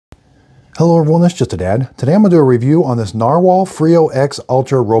Hello everyone, it's just a dad. Today I'm going to do a review on this NARWAL Freo X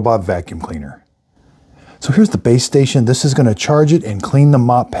Ultra Robot Vacuum Cleaner. So here's the base station. This is going to charge it and clean the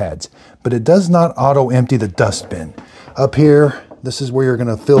mop pads, but it does not auto empty the dust bin. Up here, this is where you're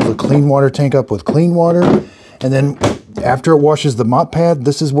going to fill the clean water tank up with clean water, and then after it washes the mop pad,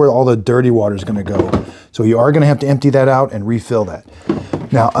 this is where all the dirty water is going to go. So you are going to have to empty that out and refill that.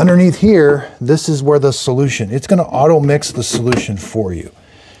 Now underneath here, this is where the solution, it's going to auto mix the solution for you.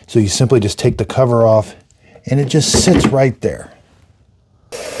 So you simply just take the cover off and it just sits right there.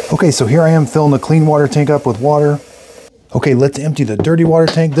 Okay, so here I am filling the clean water tank up with water. Okay, let's empty the dirty water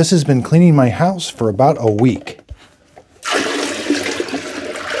tank. This has been cleaning my house for about a week.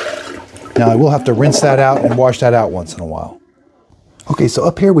 Now I will have to rinse that out and wash that out once in a while. Okay, so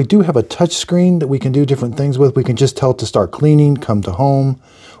up here we do have a touch screen that we can do different things with. We can just tell it to start cleaning, come to home,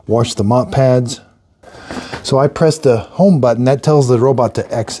 wash the mop pads. So I press the home button, that tells the robot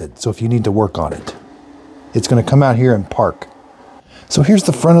to exit. So if you need to work on it, it's going to come out here and park. So here's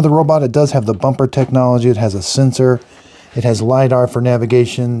the front of the robot. It does have the bumper technology. It has a sensor. It has LiDAR for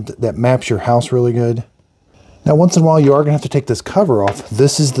navigation that maps your house really good. Now once in a while you are going to have to take this cover off.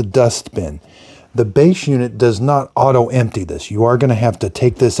 This is the dust bin. The base unit does not auto empty this. You are going to have to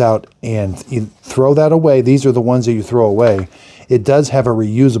take this out and throw that away. These are the ones that you throw away. It does have a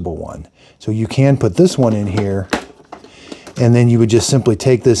reusable one. So you can put this one in here, and then you would just simply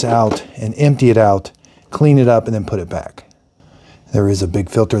take this out and empty it out, clean it up, and then put it back. There is a big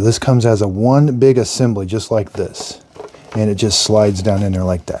filter. This comes as a one big assembly, just like this. And it just slides down in there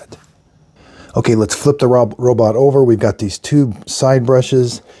like that. Okay, let's flip the robot over. We've got these two side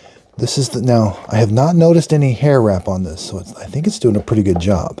brushes. This is now, I have not noticed any hair wrap on this, so I think it's doing a pretty good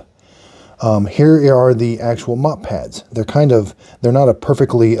job. Here are the actual mop pads. They're not a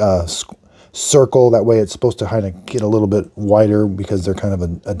perfectly circle. That way it's supposed to kind of get a little bit wider because they're kind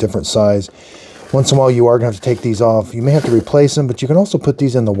of a different size. Once in a while you are going to have to take these off. You may have to replace them, but you can also put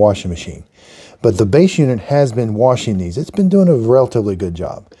these in the washing machine. But the base unit has been washing these. It's been doing a relatively good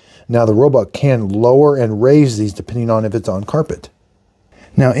job. Now the robot can lower and raise these depending on if it's on carpet.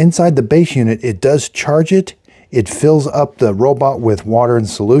 Now inside the base unit, it does charge it. It fills up the robot with water and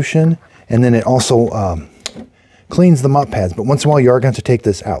solution, and then it also cleans the mop pads. But once in a while you are going to have to take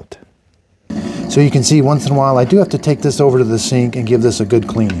this out. So you can see once in a while I do have to take this over to the sink and give this a good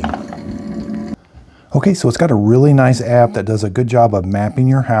cleaning. Okay, so it's got a really nice app that does a good job of mapping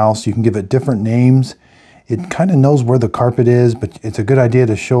your house. You can give it different names. It kind of knows where the carpet is, but it's a good idea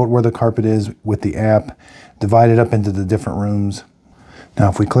to show it where the carpet is with the app, divide it up into the different rooms. Now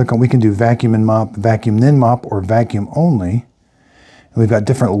if we click on, we can do vacuum and mop, vacuum then mop, or vacuum only. And we've got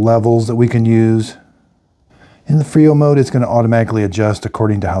different levels that we can use. In the Freo mode, it's going to automatically adjust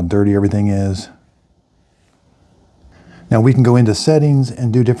according to how dirty everything is. Now we can go into settings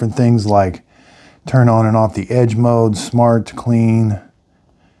and do different things like turn on and off the edge mode, smart, clean.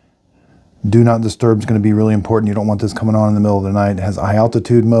 Do not disturb is going to be really important. You don't want this coming on in the middle of the night. It has high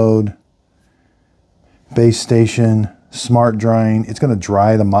altitude mode, base station, smart drying. It's going to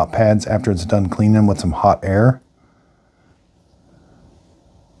dry the mop pads after it's done cleaning them with some hot air.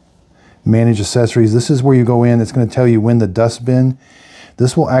 Manage accessories. This is where you go in. It's going to tell you when the dust bin.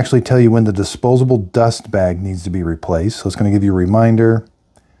 This will actually tell you when the disposable dust bag needs to be replaced. So it's going to give you a reminder.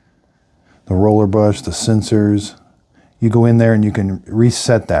 The roller brush, the sensors. You go in there and you can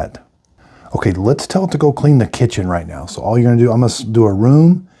reset that. Okay, let's tell it to go clean the kitchen right now. So all you're going to do, I'm going to do a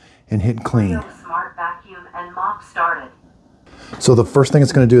room and hit clean. Smart vacuum and mop started. So the first thing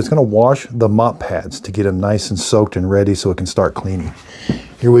it's going to do, it's going to wash the mop pads to get them nice and soaked and ready so it can start cleaning.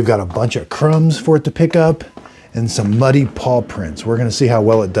 Here we've got a bunch of crumbs for it to pick up and some muddy paw prints. We're going to see how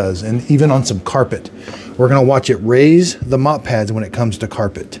well it does. And even on some carpet, we're going to watch it raise the mop pads when it comes to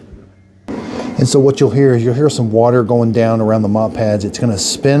carpet. And so what you'll hear is you'll hear some water going down around the mop pads. It's going to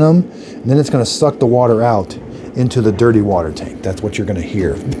spin them, and then it's going to suck the water out into the dirty water tank. That's what you're going to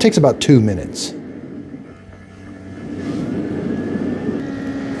hear. It takes about 2 minutes.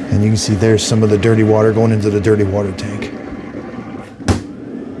 And you can see there's some of the dirty water going into the dirty water tank.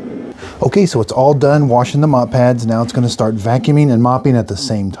 Okay, so it's all done washing the mop pads. Now it's going to start vacuuming and mopping at the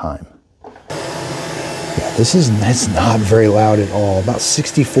same time. Yeah, it's not very loud at all. About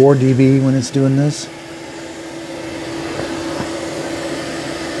 64 dB when it's doing this.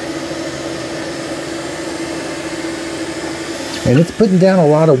 And it's putting down a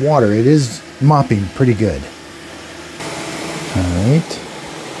lot of water. It is mopping pretty good. All right.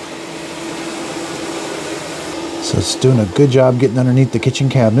 So it's doing a good job getting underneath the kitchen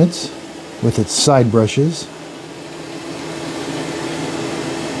cabinets with its side brushes.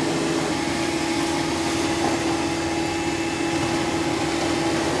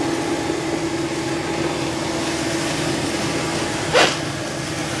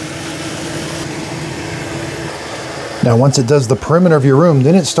 Now once it does the perimeter of your room,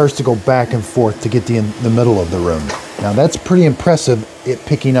 then it starts to go back and forth to get in the middle of the room. Now that's pretty impressive, it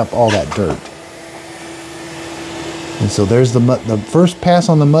picking up all that dirt. And so there's the first pass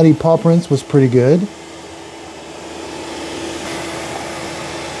on the muddy paw prints was pretty good.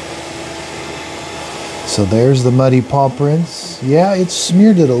 So there's the muddy paw prints. Yeah, it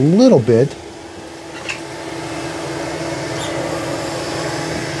smeared it a little bit.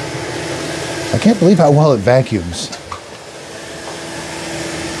 I can't believe how well it vacuums.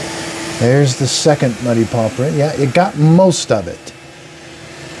 There's the second muddy paw print. Yeah, it got most of it.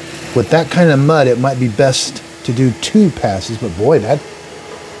 With that kind of mud, it might be best to do 2 passes, but boy, I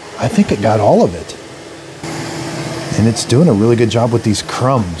think it got all of it. And it's doing a really good job with these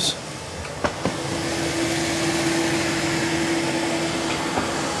crumbs.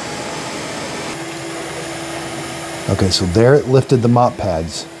 Okay, so there it lifted the mop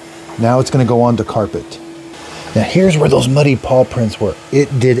pads. Now it's going to go on to carpet. Now here's where those muddy paw prints were.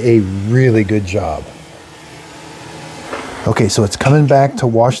 It did a really good job. Okay, so it's coming back to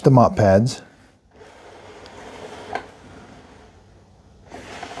wash the mop pads.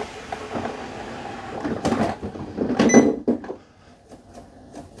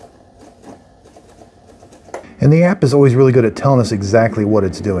 And the app is always really good at telling us exactly what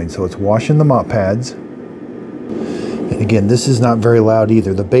it's doing. So it's washing the mop pads. And again, this is not very loud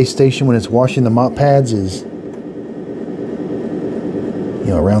either. The base station when it's washing the mop pads is,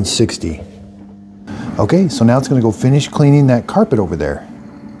 around 60. Okay, so now it's going to go finish cleaning that carpet over there.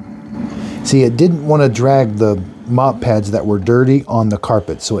 See, it didn't want to drag the mop pads that were dirty on the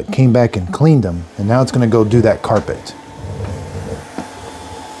carpet, so it came back and cleaned them, and now it's going to go do that carpet.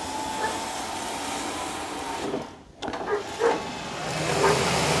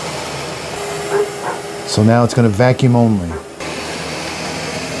 So now it's going to vacuum only.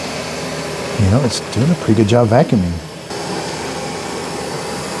 It's doing a pretty good job vacuuming.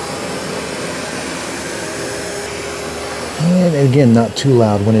 And again, not too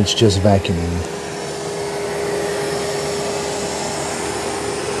loud when it's just vacuuming.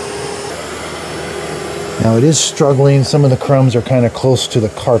 Now it is struggling. Some of the crumbs are kind of close to the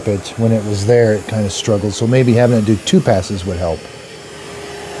carpet. When it was there, it kind of struggled. So maybe having it do 2 passes would help.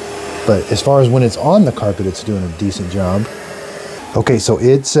 But as far as when it's on the carpet, it's doing a decent job. Okay, so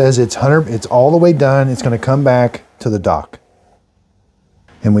it says it's all the way done. It's going to come back to the dock.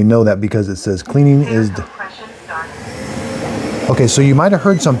 And we know that because it says cleaning is done. Okay, so you might have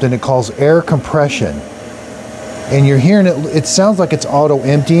heard something it calls air compression. And you're hearing it, it sounds like it's auto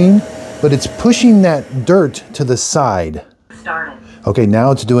emptying, but it's pushing that dirt to the side. Started. Okay,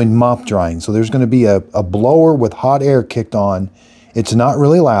 now it's doing mop drying. So there's going to be a blower with hot air kicked on. It's not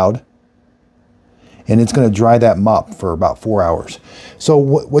really loud. And it's going to dry that mop for about 4 hours. So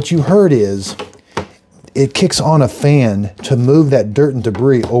what you heard is it kicks on a fan to move that dirt and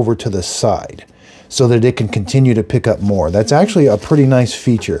debris over to the side so that it can continue to pick up more. That's actually a pretty nice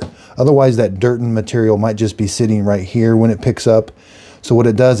feature. Otherwise, that dirt and material might just be sitting right here when it picks up. So what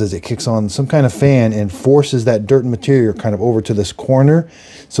it does is it kicks on some kind of fan and forces that dirt and material kind of over to this corner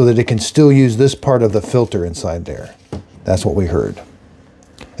so that it can still use this part of the filter inside there. That's what we heard.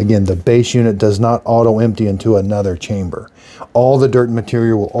 Again, the base unit does not auto-empty into another chamber. All the dirt and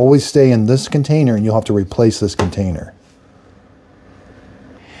material will always stay in this container, and you'll have to replace this container.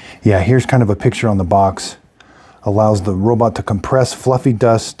 Yeah, here's kind of a picture on the box. Allows the robot to compress fluffy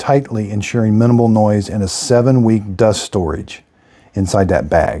dust tightly, ensuring minimal noise and a 7-week dust storage inside that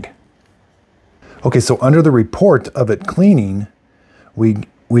bag. Okay, so under the report of it cleaning, we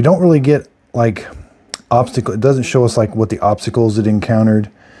don't really get like obstacle. It doesn't show us like what the obstacles it encountered.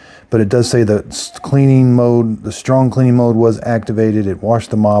 But it does say the cleaning mode, the strong cleaning mode was activated. It washed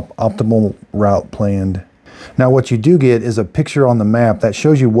the mop, optimal route planned. Now what you do get is a picture on the map that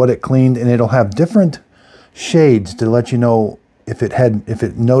shows you what it cleaned, and it'll have different shades to let you know if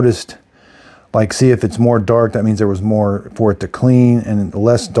it noticed, like see if it's more dark, that means there was more for it to clean, and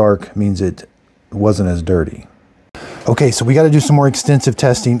less dark means it wasn't as dirty. Okay, so we got to do some more extensive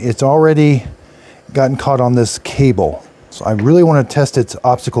testing. It's already gotten caught on this cable. So I really want to test its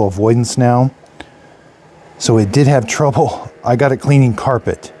obstacle avoidance now. So it did have trouble. I got it cleaning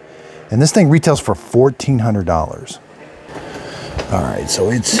carpet. And this thing retails for $1,400. All right, so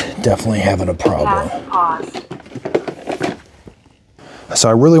it's definitely having a problem. So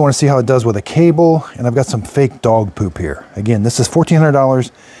I really want to see how it does with a cable, and I've got some fake dog poop here. Again, this is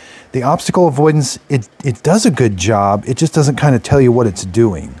 $1,400. The obstacle avoidance, it does a good job. It just doesn't kind of tell you what it's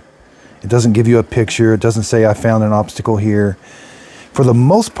doing. It doesn't give you a picture. It doesn't say I found an obstacle here. For the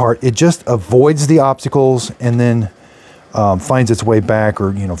most part, it just avoids the obstacles and then finds its way back,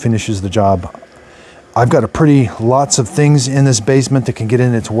 or finishes the job. I've got lots of things in this basement that can get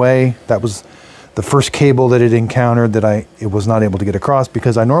in its way. That was the first cable that it encountered that it was not able to get across,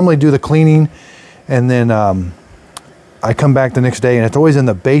 because I normally do the cleaning and then I come back the next day and it's always in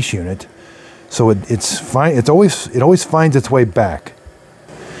the base unit. So it's fine. It always finds its way back.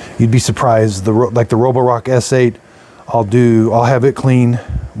 You'd be surprised. Like the Roborock S8, I'll have it clean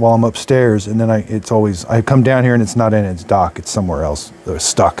while I'm upstairs, and then I come down here and it's not in its dock. It's somewhere else. It's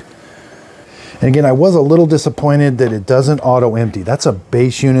stuck. And again, I was a little disappointed that it doesn't auto empty. That's a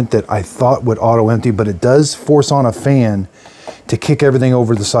base unit that I thought would auto empty, but it does force on a fan to kick everything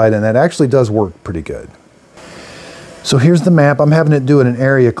over the side, and that actually does work pretty good. So here's the map. I'm having it do an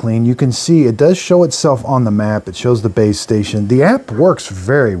area clean. You can see it does show itself on the map. It shows the base station. The app works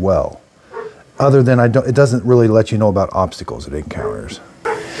very well, other than it doesn't really let you know about obstacles it encounters.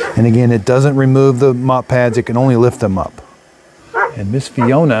 And again, it doesn't remove the mop pads. It can only lift them up. And Miss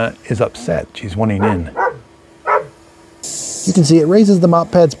Fiona is upset. She's wanting in. You can see it raises the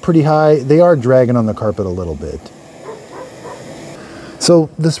mop pads pretty high. They are dragging on the carpet a little bit. So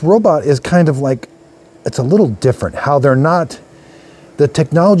this robot is kind of like, it's a little different. How they're not, the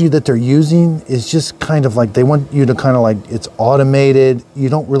technology that they're using is just kind of like, they want you to kind of like, it's automated. You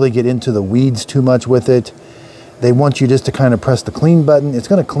don't really get into the weeds too much with it. They want you just to kind of press the clean button. It's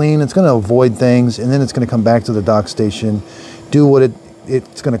going to clean, it's going to avoid things, and then it's going to come back to the dock station, do what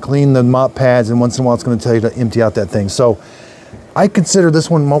it's going to clean the mop pads, and once in a while it's going to tell you to empty out that thing. So I consider this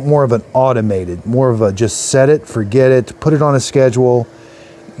one more of an automated, more of a just set it, forget it, put it on a schedule.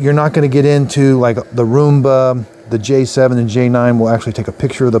 You're not going to get into like the Roomba, the J7 and J9 will actually take a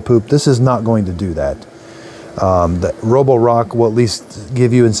picture of the poop. This is not going to do that. The Roborock will at least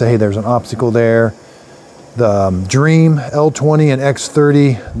give you and say, hey, there's an obstacle there. The Dream L20 and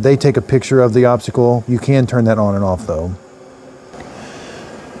X30, they take a picture of the obstacle. You can turn that on and off though.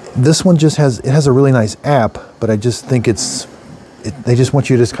 This one just has a really nice app, but I just think they just want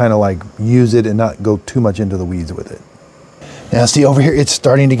you to just kind of like use it and not go too much into the weeds with it. Now see over here, it's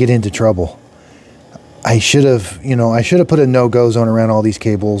starting to get into trouble. I should have put a no-go zone around all these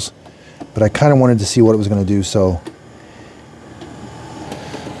cables, but I kind of wanted to see what it was going to do, so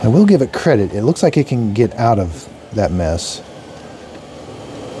I will give it credit. It looks like it can get out of that mess.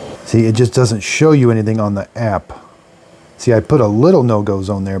 See, it just doesn't show you anything on the app. See, I put a little no-go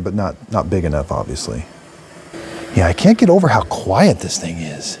zone there, but not big enough, obviously. Yeah, I can't get over how quiet this thing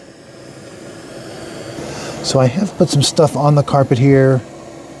is. So I have put some stuff on the carpet here.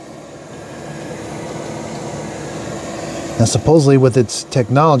 Now supposedly with its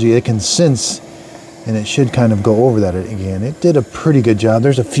technology, it can sense, and it should kind of go over that again. It did a pretty good job.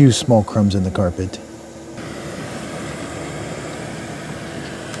 There's a few small crumbs in the carpet.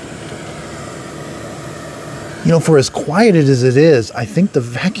 You know, for as quiet as it is, I think the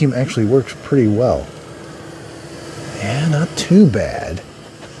vacuum actually works pretty well. Yeah, not too bad.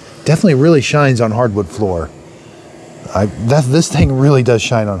 Definitely really shines on hardwood floor. This thing really does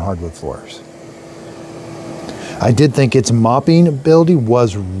shine on hardwood floors. I did think its mopping ability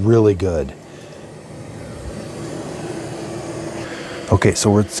was really good. Okay,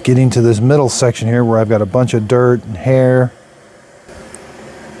 so we're getting to this middle section here where I've got a bunch of dirt and hair.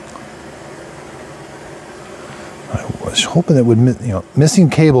 I was hoping it would, missing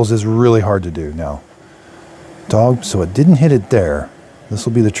cables is really hard to do now. Dog, so it didn't hit it there. This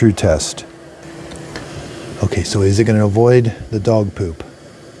will be the true test. Okay, so is it going to avoid the dog poop?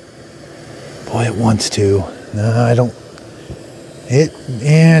 Boy, it wants to. No, I don't.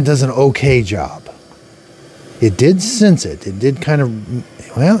 It does an okay job. It did sense it. It did kind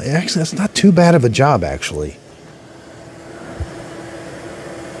of, well, actually, that's not too bad of a job, actually.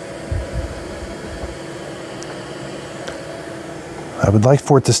 I would like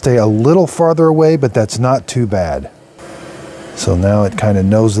for it to stay a little farther away, but that's not too bad. So now it kind of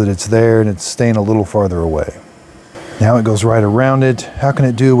knows that it's there and it's staying a little farther away. Now it goes right around it. How can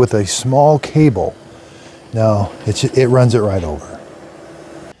it do with a small cable? No, it runs it right over.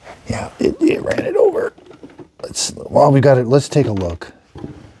 Yeah, it ran it over. While we got it, let's take a look.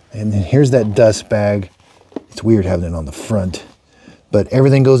 And then here's that dust bag. It's weird having it on the front, but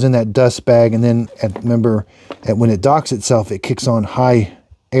everything goes in that dust bag. And then remember, when it docks itself, it kicks on high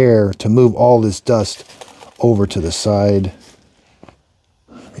air to move all this dust over to the side.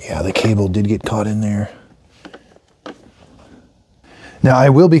 Yeah, the cable did get caught in there. Now I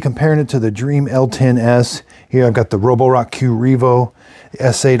will be comparing it to the Dream L10S. Here I've got the Roborock Q Revo, the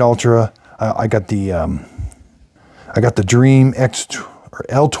S8 Ultra. I got the Dream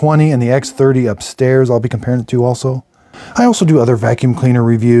L20 and the X30 upstairs. I'll be comparing it to also. I also do other vacuum cleaner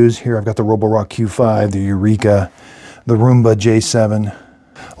reviews. Here I've got the Roborock Q5, the Eureka, the Roomba J7.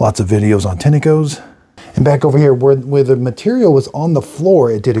 Lots of videos on Tenneco's. And back over here, where the material was on the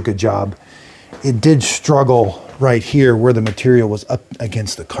floor, it did a good job. It did struggle right here where the material was up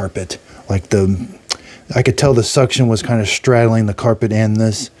against the carpet. Like I could tell the suction was kind of straddling the carpet and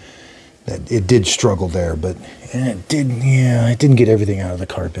this. That it did struggle there, but it didn't get everything out of the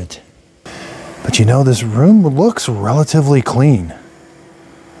carpet. But you know, this room looks relatively clean.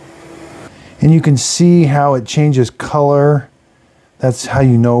 And you can see how it changes color. That's how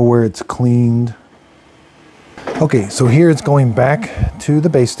you know where it's cleaned. Okay, so here it's going back to the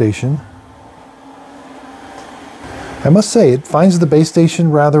base station. I must say, it finds the base station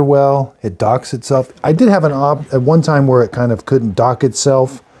rather well. It docks itself. I did have at one time where it kind of couldn't dock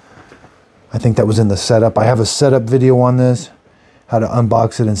itself. I think that was in the setup. I have a setup video on this, how to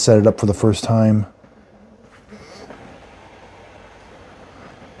unbox it and set it up for the first time.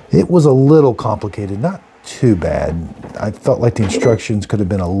 It was a little complicated, not too bad. I felt like the instructions could have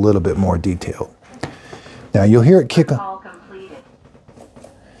been a little bit more detailed. Now you'll hear it kick on.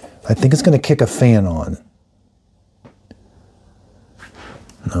 I think it's going to kick a fan on.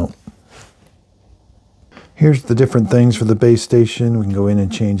 No. Here's the different things for the base station. We can go in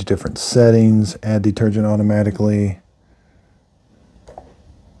and change different settings, add detergent automatically.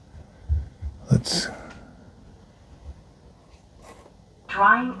 Let's...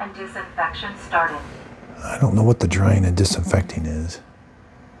 Drying and disinfection started. I don't know what the drying and disinfecting is.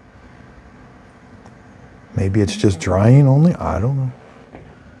 Maybe it's just drying only? I don't know.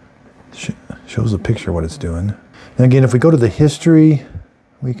 Shows a picture of what it's doing. And again, if we go to the history,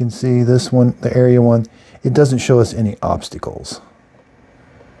 we can see this one, the area one, it doesn't show us any obstacles.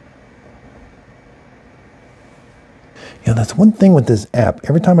 Yeah, that's one thing with this app.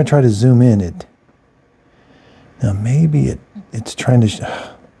 Every time I try to zoom in, now maybe it's trying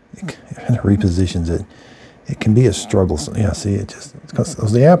to, it kind of repositions it. It can be a struggle. So, yeah, see,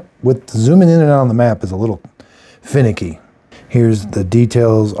 the app with zooming in and out on the map is a little finicky. Here's the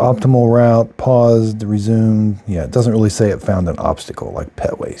details, optimal route, paused, resumed. Yeah, it doesn't really say it found an obstacle like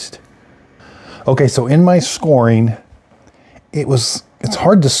pet waste. Okay, so in my scoring, it's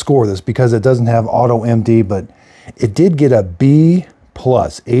hard to score this because it doesn't have auto empty, but it did get a B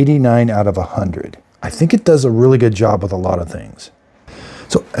plus, 89 out of 100. I think it does a really good job with a lot of things.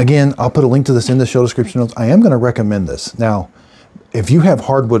 So again, I'll put a link to this in the show description notes. I am going to recommend this. Now, if you have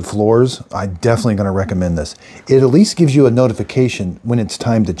hardwood floors, I'm definitely going to recommend this. It at least gives you a notification when it's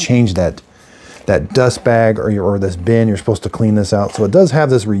time to change that dust bag or this bin. You're supposed to clean this out. So it does have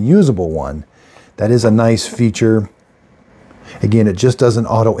this reusable one. That is a nice feature. Again, it just doesn't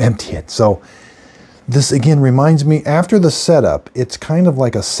auto empty it. So this again reminds me, after the setup, it's kind of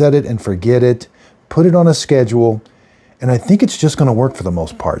like a set it and forget it, put it on a schedule, and I think it's just going to work for the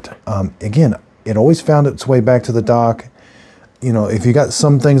most part. Again, it always found its way back to the dock. You know, if you got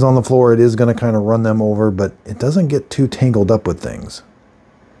some things on the floor, it is going to kind of run them over, but it doesn't get too tangled up with things.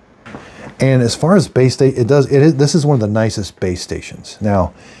 And as far as base station, this is one of the nicest base stations.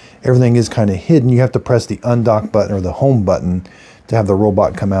 Now, everything is kind of hidden. You have to press the undock button or the home button to have the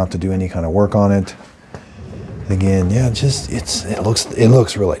robot come out to do any kind of work on it. Again, yeah, it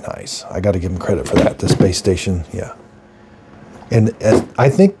looks really nice. I got to give them credit for that. This base station, yeah. And I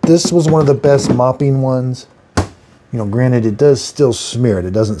think this was one of the best mopping ones. You know, granted, it does still smear it.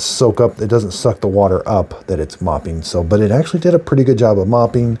 It doesn't soak up. It doesn't suck the water up that it's mopping. So, but it actually did a pretty good job of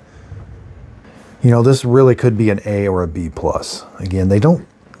mopping. You know, this really could be an A or a B plus. Again, they don't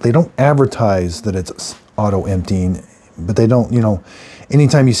advertise that it's auto emptying, but they don't. You know,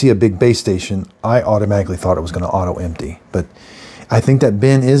 anytime you see a big base station, I automatically thought it was going to auto empty. But I think that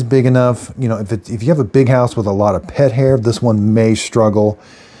bin is big enough. You know, if you have a big house with a lot of pet hair, this one may struggle.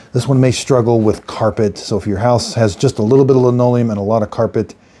 This one may struggle with carpet. So if your house has just a little bit of linoleum and a lot of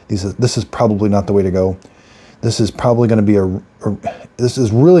carpet, this is probably not the way to go. This is probably going to be this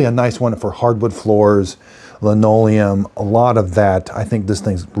is really a nice one for hardwood floors, linoleum, a lot of that. I think this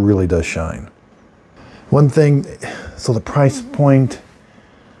thing really does shine. One thing, so the price point,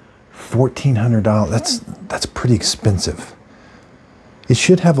 $1,400. That's pretty expensive. It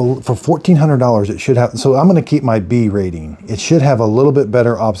should have for $1,400. It should have. So I'm going to keep my B rating. It should have a little bit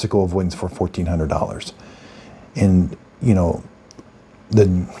better obstacle avoidance for $1,400. And you know,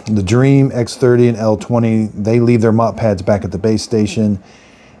 the Dream X30 and L20, they leave their mop pads back at the base station.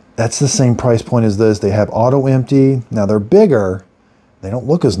 That's the same price point as this. They have auto empty. Now they're bigger. They don't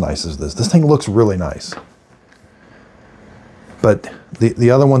look as nice as this. This thing looks really nice. But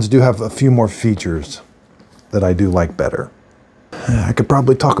the other ones do have a few more features that I do like better. I could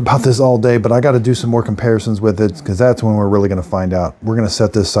probably talk about this all day, but I got to do some more comparisons with it because that's when we're really going to find out. We're going to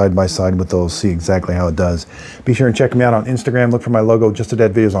set this side by side with those, see exactly how it does. Be sure and check me out on Instagram. Look for my logo, Just a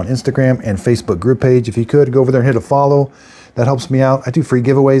Dad Videos on Instagram and Facebook group page. If you could, go over there and hit a follow. That helps me out. I do free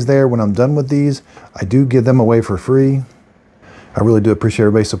giveaways there. When I'm done with these, I do give them away for free. I really do appreciate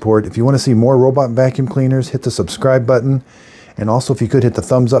everybody's support. If you want to see more robot vacuum cleaners, hit the subscribe button. And also, if you could, hit the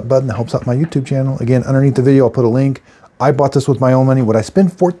thumbs up button. That helps out my YouTube channel. Again, underneath the video, I'll put a link. I bought this with my own money. Would I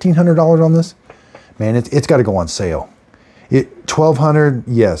spend $1,400 on this? Man, it's got to go on sale. $1,200,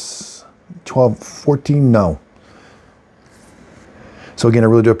 yes. 14, no. So again, I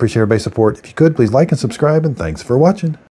really do appreciate everybody's support. If you could, please like and subscribe, and thanks for watching.